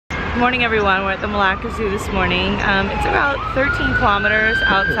Good morning everyone, we're at the Melaka Zoo this morning. It's about 13 kilometers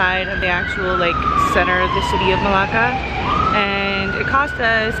outside of the actual center of the city of Malacca, and it cost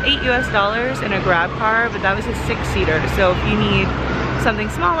us $8 US in a grab car, but that was a 6-seater, so if you need something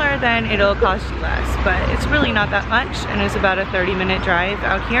smaller then it'll cost you less, but it's really not that much, and it's about a 30-minute drive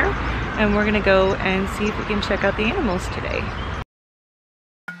out here, and we're gonna go and see if we can check out the animals today.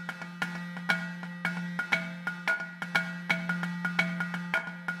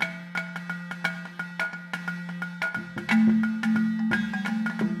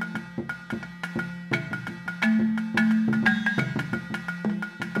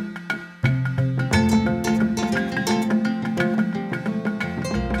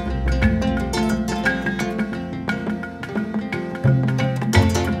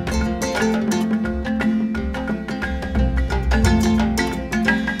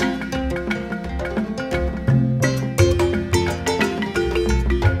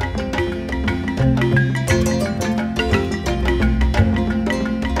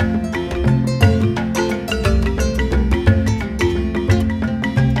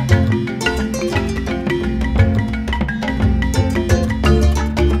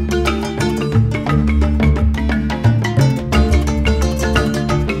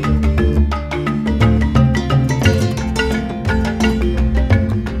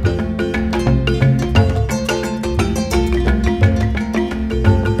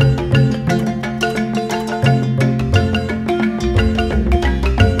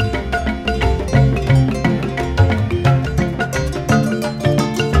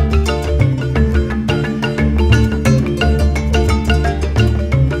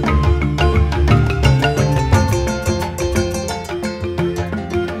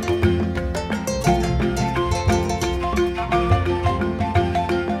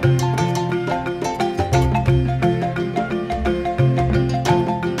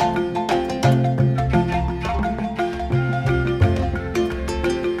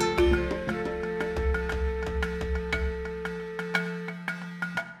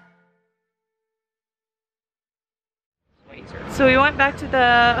 So we went back to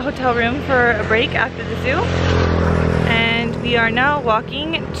the hotel room for a break after the zoo, and we are now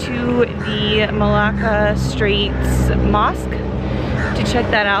walking to the Melaka Straits Mosque to check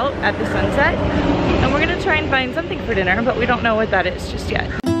that out at the sunset. And we're gonna try and find something for dinner, but we don't know what that is just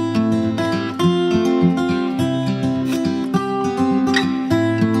yet.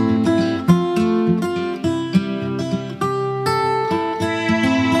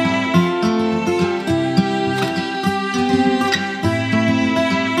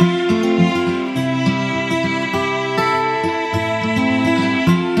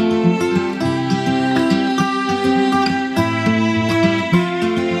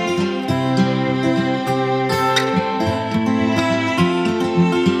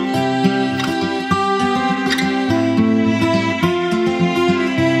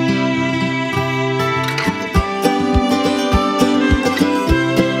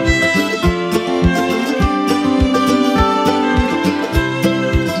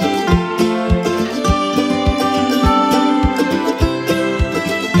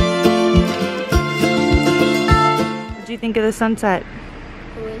 What do you think of the sunset?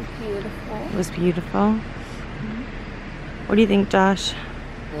 It was beautiful. It was beautiful. What do you think, Josh?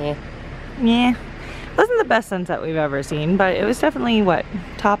 Yeah. Yeah. Wasn't the best sunset we've ever seen, but it was definitely, what,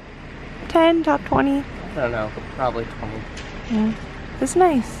 top 10, top 20? I don't know, but probably 20. Yeah. It's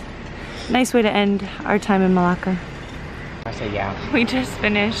nice. Nice way to end our time in Malacca. I say yeah. We just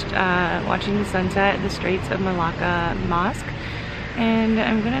finished watching the sunset at the Straits of Melaka Mosque, and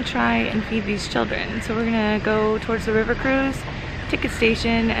I'm gonna try and feed these children. So we're gonna go towards the river cruise, ticket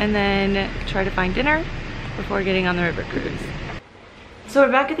station, and then try to find dinner before getting on the river cruise. So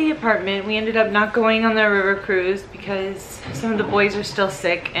we're back at the apartment. We ended up not going on the river cruise because some of the boys are still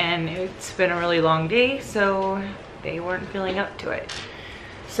sick and it's been a really long day, so they weren't feeling up to it.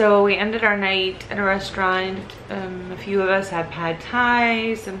 So we ended our night at a restaurant. A few of us had pad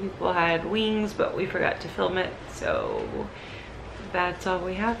thai, some people had wings, but we forgot to film it, so that's all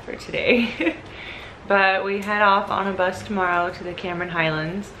we have for today. But we head off on a bus tomorrow to the Cameron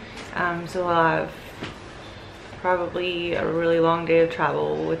Highlands, so we'll have probably a really long day of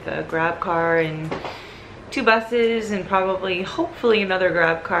travel with a grab car and 2 buses and probably hopefully another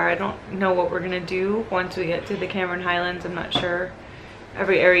grab car. I don't know what we're gonna do once we get to the Cameron Highlands. I'm not sure.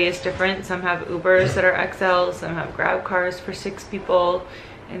 Every area is different. Some have Ubers that are XL, some have grab cars for 6 people,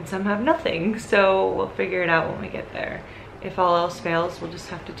 and some have nothing. So we'll figure it out when we get there. If all else fails, we'll just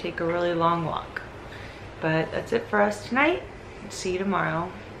have to take a really long walk. But that's it for us tonight. See you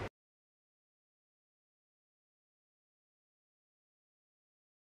tomorrow.